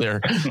somebody out there.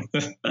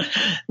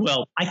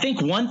 Well, I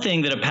think one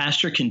thing that a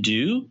pastor can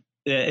do,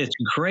 it's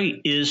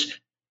great, is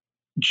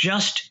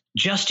just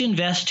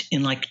invest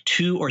in like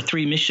 2 or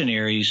 3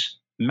 missionaries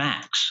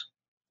max.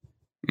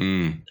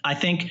 I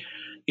think,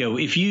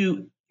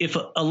 if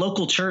a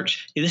local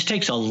church, this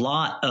takes a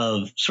lot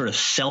of sort of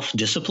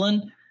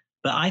self-discipline,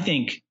 but I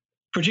think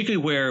particularly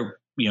where,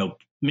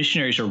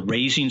 missionaries are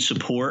raising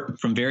support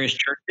from various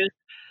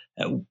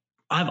churches,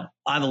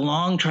 I've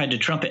long tried to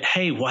trumpet,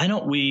 hey, why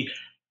don't we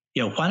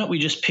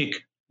just pick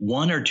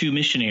 1 or 2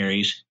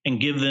 missionaries and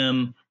give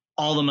them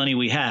all the money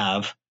we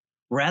have,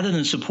 rather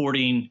than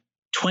supporting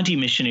 20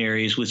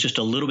 missionaries with just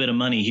a little bit of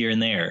money here and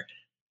there,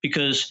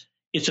 because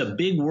it's a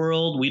big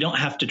world. We don't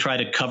have to try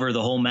to cover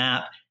the whole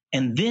map.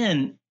 And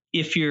then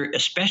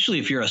especially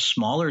if you're a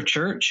smaller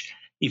church,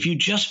 if you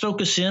just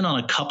focus in on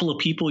a couple of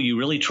people you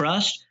really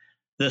trust,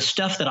 the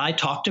stuff that I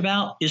talked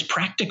about is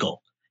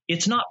practical.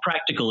 It's not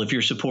practical if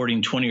you're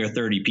supporting 20 or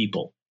 30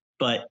 people,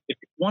 but if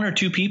it's one or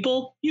two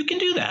people, you can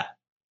do that.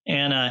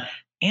 And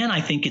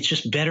I think it's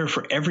just better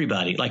for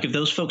everybody. Like if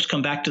those folks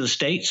come back to the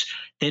States,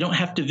 they don't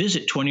have to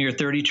visit 20 or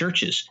 30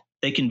 churches.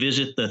 They can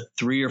visit the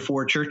 3 or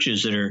 4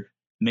 churches that are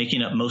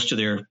making up most of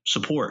their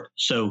support.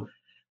 So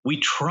we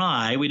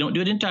don't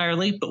do it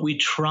entirely, but we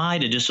try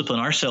to discipline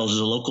ourselves as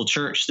a local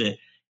church that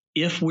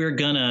if we're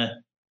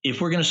gonna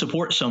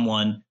support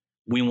someone,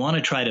 we want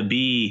to try to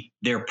be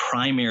their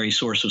primary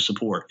source of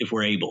support if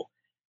we're able,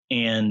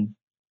 and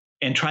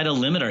try to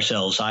limit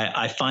ourselves.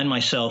 I find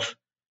myself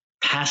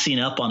passing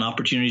up on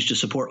opportunities to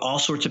support all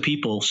sorts of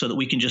people so that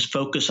we can just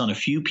focus on a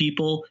few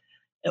people,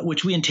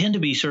 which we intend to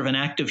be sort of an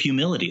act of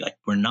humility. Like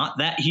we're not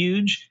that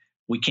huge.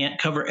 We can't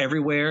cover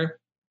everywhere.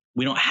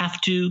 We don't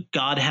have to.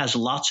 God has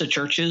lots of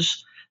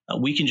churches.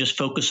 We can just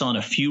focus on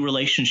a few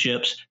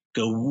relationships,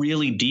 go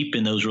really deep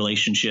in those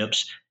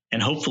relationships,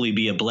 and hopefully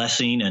be a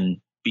blessing and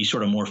be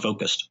sort of more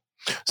focused.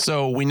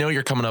 So we know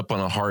you're coming up on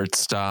a hard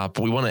stop.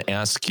 We want to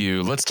ask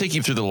you, let's take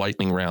you through the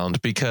lightning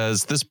round,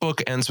 because this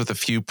book ends with a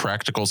few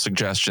practical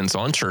suggestions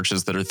on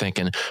churches that are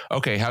thinking,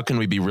 okay, how can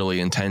we be really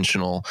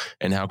intentional,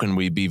 and how can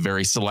we be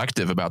very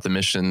selective about the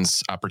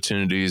missions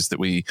opportunities that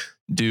we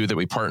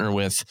partner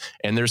with?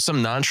 And there's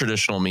some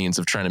non-traditional means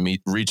of trying to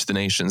reach the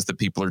nations that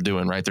people are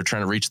doing, right? They're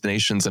trying to reach the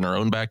nations in our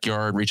own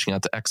backyard, reaching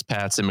out to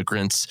expats,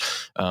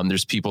 immigrants.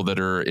 There's people that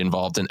are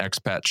involved in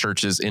expat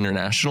churches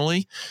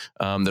internationally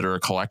that are a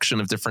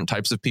collection of different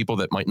types of people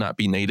that might not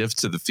be native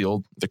to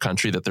the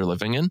country that they're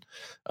living in.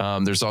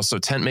 There's also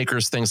tent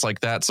makers, things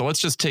like that. So let's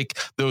just take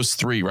those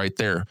 3 right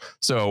there.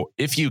 So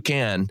if you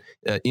can,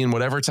 in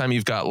whatever time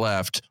you've got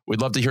left,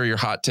 we'd love to hear your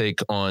hot take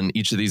on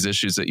each of these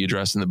issues that you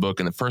address in the book.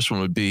 And the first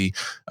one would be,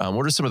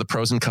 what are some of the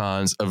pros and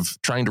cons of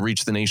trying to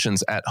reach the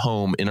nations at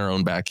home in our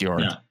own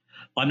backyard? Yeah.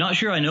 Well, I'm not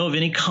sure I know of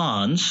any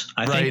cons.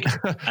 I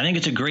think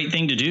it's a great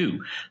thing to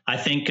do. I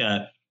think,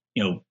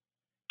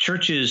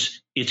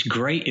 churches, it's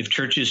great if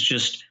churches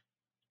just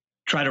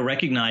try to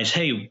recognize,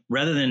 hey,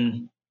 rather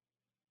than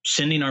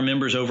sending our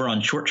members over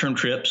on short-term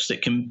trips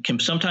that can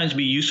sometimes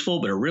be useful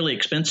but are really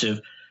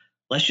expensive,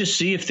 let's just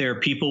see if there are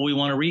people we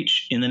want to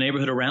reach in the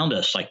neighborhood around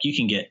us. Like you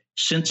can get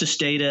census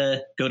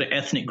data, go to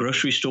ethnic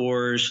grocery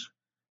stores,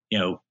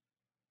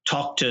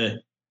 talk to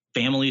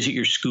families at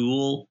your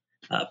school,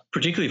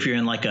 particularly if you're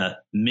in like a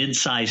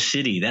mid-sized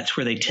city. That's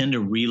where they tend to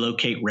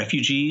relocate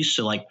refugees.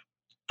 So like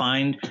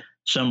find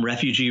some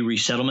refugee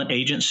resettlement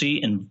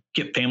agency and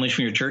get families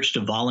from your church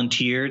to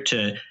volunteer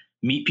to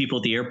meet people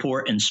at the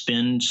airport and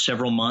spend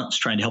several months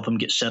trying to help them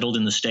get settled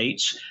in the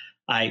States.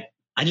 I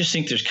just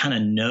think there's kind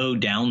of no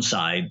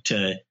downside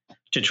to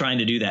trying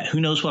to do that. Who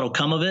knows what'll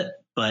come of it?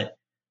 But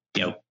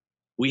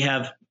we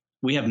have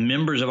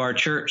members of our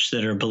church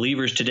that are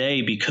believers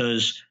today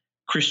because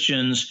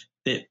Christians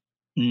that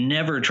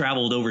never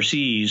traveled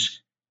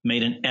overseas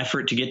made an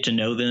effort to get to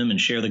know them and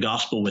share the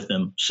gospel with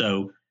them.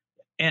 So,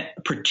 and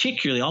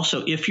particularly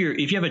also if you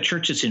have a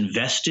church that's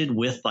invested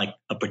with like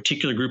a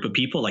particular group of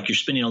people, like you're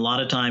spending a lot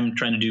of time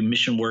trying to do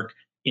mission work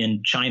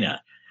in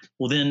China,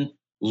 well then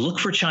look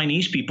for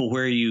Chinese people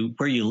where you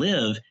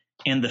live.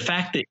 And the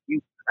fact that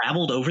you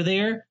traveled over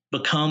there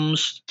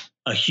becomes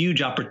a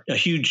huge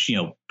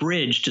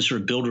bridge to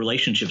sort of build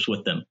relationships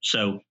with them.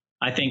 So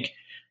I think,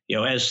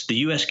 as the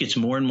U.S. gets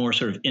more and more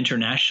sort of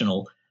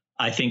international,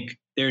 I think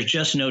there's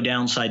just no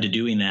downside to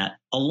doing that,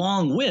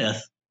 along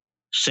with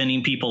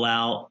sending people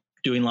out,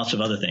 doing lots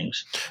of other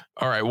things.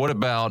 All right. What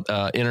about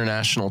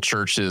international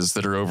churches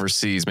that are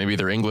overseas? Maybe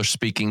they're English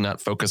speaking,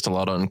 not focused a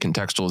lot on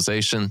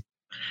contextualization.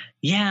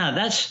 Yeah,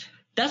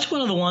 that's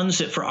one of the ones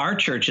that for our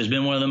church has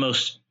been one of the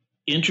most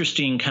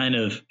interesting kind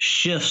of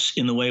shifts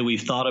in the way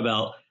we've thought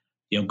about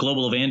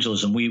global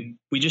evangelism. We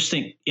just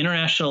think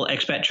international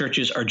expat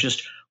churches are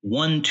just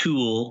one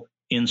tool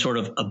in sort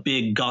of a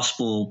big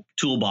gospel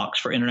toolbox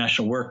for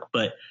international work.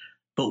 But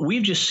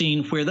we've just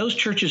seen where those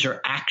churches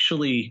are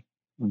actually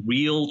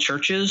real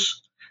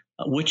churches,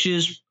 which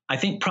is, I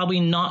think, probably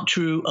not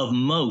true of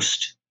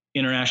most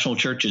international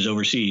churches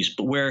overseas,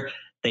 but where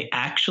they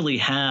actually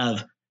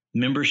have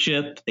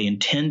membership, they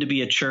intend to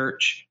be a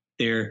church,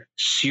 they're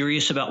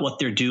serious about what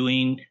they're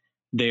doing,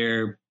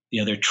 they're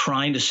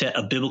trying to set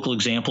a biblical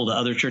example to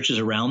other churches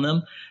around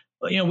them.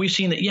 But, we've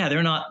seen that,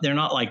 they're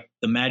not like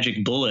the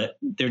magic bullet.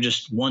 They're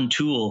just one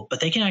tool, but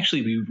they can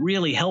actually be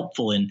really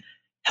helpful in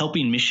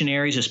helping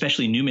missionaries,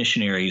 especially new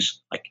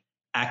missionaries, like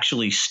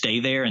actually stay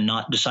there and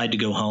not decide to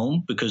go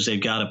home because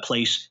they've got a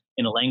place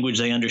in a language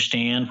they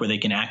understand where they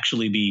can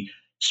actually be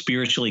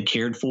spiritually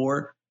cared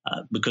for.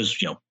 Because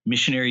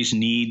missionaries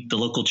need the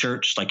local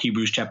church, like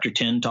Hebrews chapter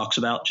 10 talks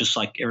about, just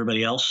like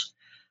everybody else.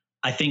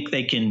 I think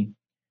they can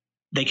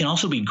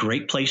also be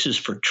great places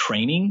for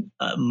training.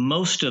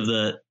 Most of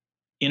the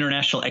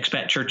international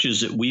expat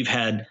churches that we've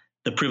had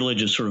the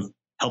privilege of sort of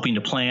helping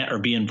to plant or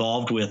be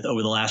involved with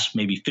over the last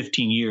maybe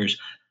 15 years,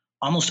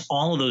 almost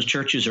all of those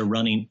churches are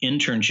running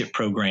internship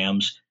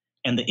programs,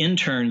 and the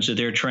interns that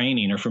they're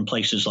training are from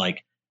places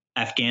like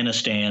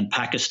Afghanistan,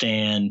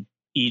 Pakistan,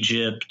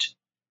 Egypt.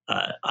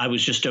 I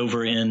was just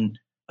over in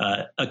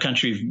a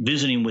country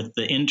visiting with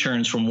the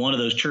interns from one of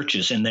those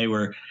churches, and they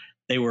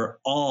were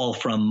all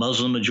from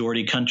Muslim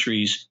majority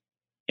countries,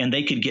 and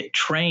they could get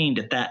trained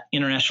at that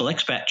international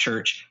expat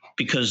church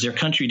because their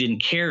country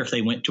didn't care if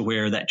they went to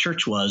where that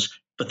church was,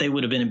 but they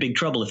would have been in big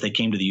trouble if they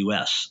came to the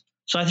U.S.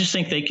 So I just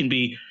think they can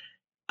be,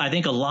 I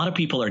think a lot of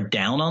people are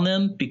down on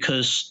them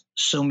because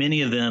so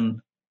many of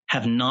them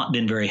have not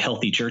been very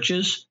healthy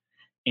churches.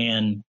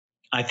 And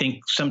I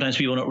think sometimes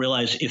people don't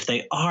realize if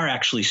they are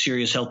actually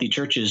serious, healthy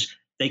churches,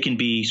 they can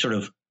be sort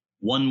of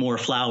one more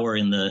flower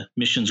in the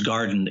missions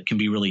garden that can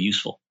be really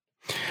useful.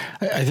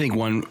 I think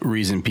one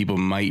reason people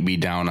might be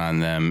down on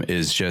them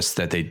is just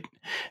that they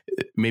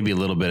maybe a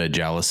little bit of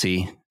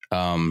jealousy.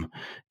 Because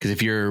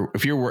if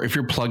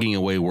you're plugging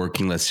away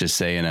working, let's just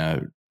say in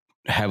a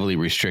heavily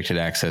restricted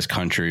access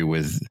country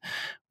with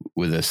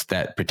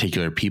that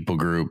particular people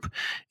group,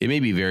 it may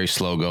be very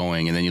slow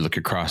going. And then you look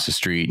across the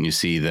street and you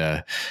see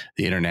the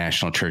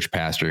international church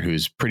pastor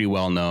who's pretty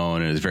well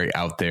known and is very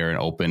out there and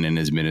open in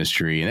his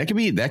ministry. And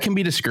that can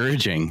be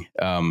discouraging.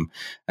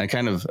 I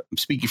kind of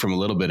speaking from a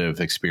little bit of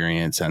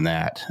experience on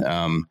that.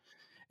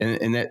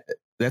 And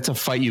that's a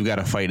fight you've got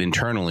to fight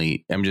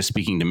internally. I'm just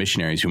speaking to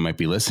missionaries who might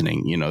be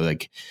listening,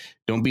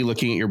 don't be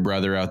looking at your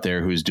brother out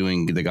there who's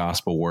doing the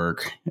gospel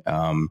work,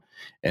 and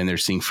they're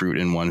seeing fruit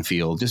in one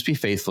field. Just be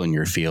faithful in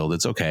your field.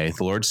 It's okay.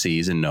 The Lord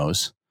sees and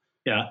knows.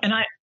 Yeah. And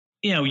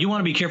you want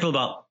to be careful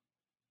about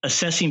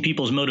assessing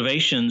people's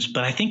motivations,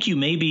 but I think you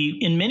may be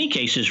in many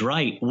cases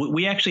right.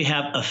 We actually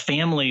have a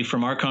family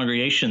from our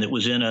congregation that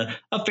was in a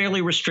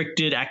fairly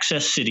restricted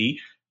access city.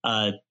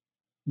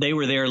 They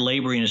were there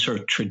laboring as sort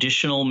of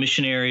traditional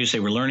missionaries. They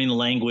were learning the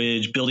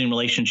language, building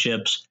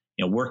relationships,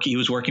 he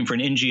was working for an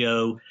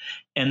NGO.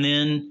 And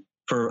then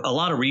for a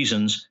lot of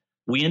reasons,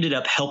 we ended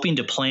up helping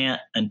to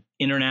plant an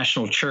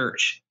international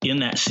church in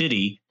that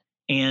city.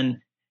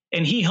 And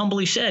he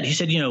humbly said,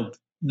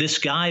 this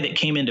guy that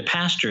came into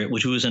pastorate,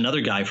 which was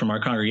another guy from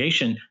our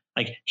congregation,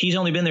 like he's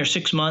only been there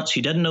 6 months.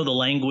 He doesn't know the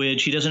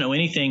language. He doesn't know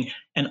anything.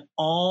 And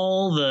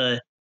all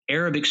the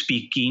Arabic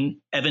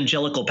speaking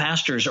evangelical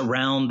pastors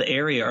around the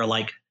area are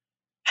like,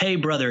 hey,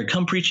 brother,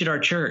 come preach at our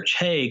church.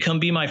 Hey,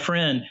 come be my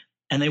friend.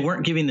 And they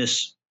weren't giving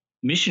this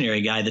missionary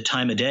guy the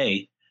time of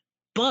day.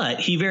 But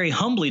he very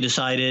humbly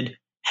decided,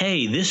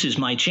 hey, this is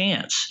my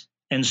chance.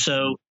 And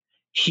so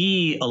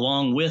he,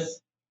 along with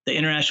the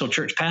international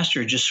church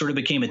pastor, just sort of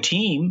became a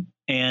team,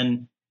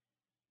 and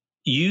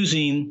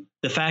using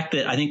the fact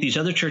that I think these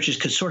other churches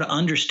could sort of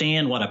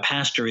understand what a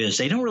pastor is.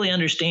 They don't really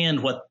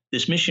understand what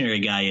this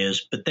missionary guy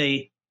is, but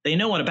they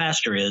know what a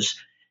pastor is.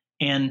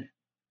 And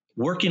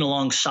working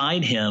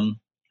alongside him,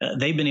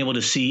 they've been able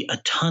to see a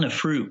ton of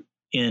fruit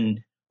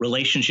in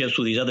relationships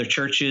with these other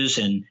churches,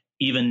 and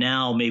even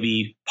now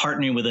maybe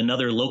partnering with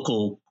another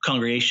local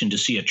congregation to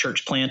see a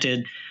church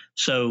planted.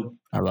 So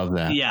I love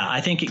that. Yeah,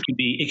 I think it can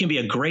be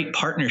a great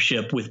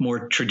partnership with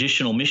more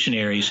traditional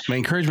missionaries. My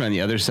encouragement on the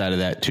other side of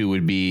that too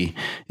would be,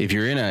 if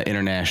you're in an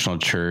international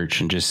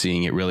church and just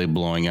seeing it really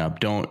blowing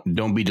up,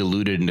 don't be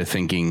deluded into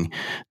thinking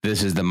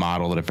this is the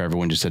model that if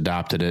everyone just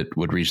adopted it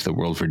would reach the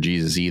world for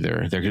Jesus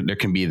either. There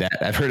can be that.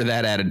 I've heard of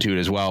that attitude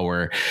as well,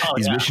 where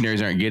these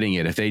missionaries aren't getting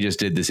it. If they just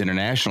did this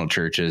international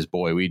churches,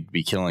 boy, we'd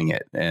be killing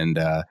it. And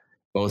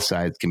both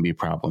sides can be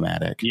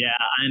problematic. Yeah,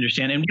 I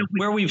understand. And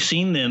where we've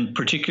seen them,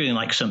 particularly in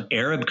like some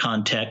Arab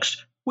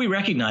context, we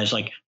recognize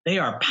like they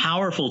are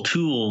powerful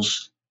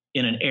tools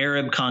in an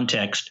Arab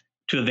context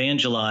to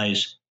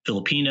evangelize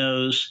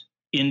Filipinos,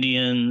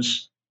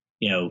 Indians,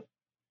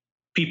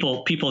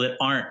 people that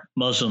aren't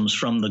Muslims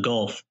from the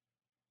Gulf.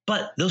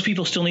 But those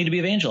people still need to be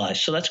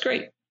evangelized. So that's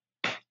great.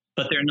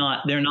 But they're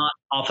not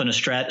often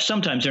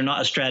sometimes they're not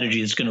a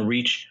strategy that's going to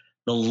reach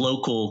the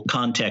local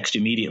context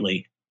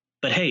immediately.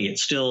 But hey,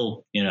 it's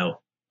still,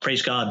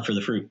 praise God for the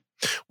fruit.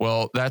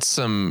 Well, that's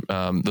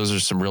those are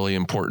some really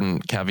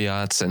important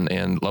caveats,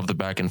 and love the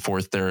back and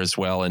forth there as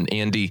well. And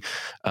Andy,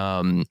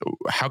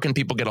 how can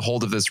people get a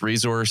hold of this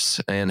resource,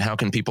 and how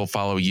can people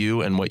follow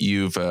you and what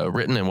you've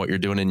written and what you're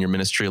doing in your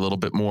ministry a little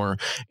bit more?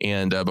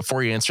 And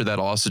before you answer that,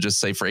 I'll also just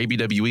say for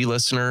ABWE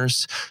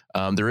listeners,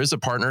 there is a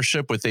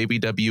partnership with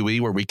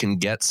ABWE where we can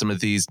get some of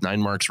these 9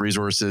 Marks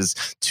resources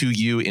to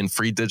you in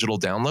free digital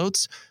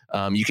downloads.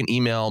 You can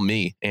email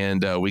me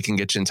and we can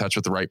get you in touch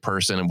with the right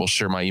person, and we'll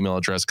share my email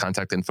address,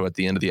 contact info at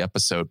the end of the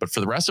episode. But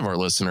for the rest of our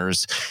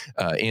listeners,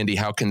 Andy,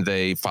 how can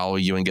they follow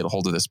you and get a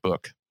hold of this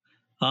book?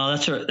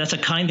 That's a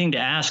kind thing to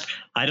ask.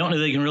 I don't know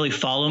that they can really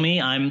follow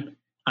me. I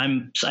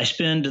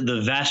spend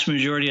the vast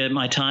majority of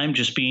my time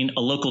just being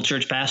a local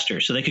church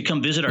pastor. So they could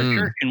come visit our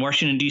church in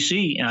Washington,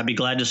 D.C., and I'd be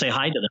glad to say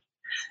hi to them.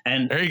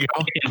 And there you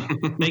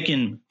go. They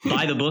can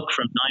buy the book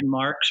from 9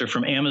 Marks or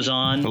from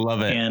Amazon. I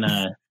love it. And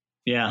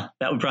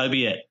that would probably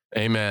be it.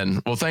 Amen.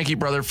 Well, thank you,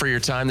 brother, for your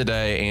time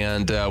today.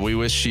 And we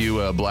wish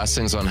you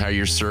blessings on how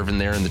you're serving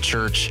there in the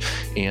church.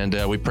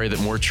 And we pray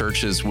that more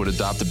churches would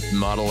adopt the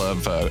model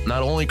of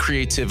not only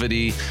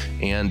creativity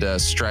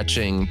and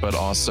stretching, but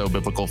also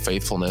biblical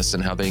faithfulness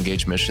and how they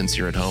engage missions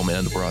here at home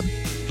and abroad.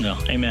 No,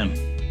 amen.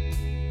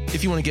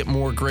 If you want to get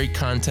more great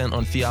content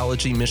on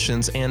theology,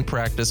 missions, and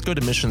practice, go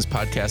to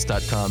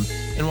missionspodcast.com.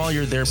 And while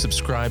you're there,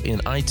 subscribe in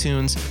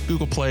iTunes,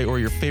 Google Play, or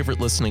your favorite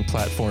listening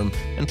platform.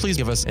 And please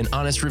give us an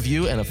honest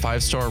review and a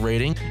 5-star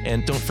rating.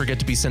 And don't forget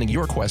to be sending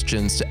your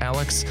questions to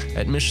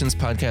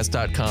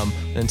alex@missionspodcast.com.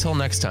 Until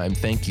next time,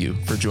 thank you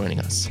for joining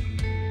us.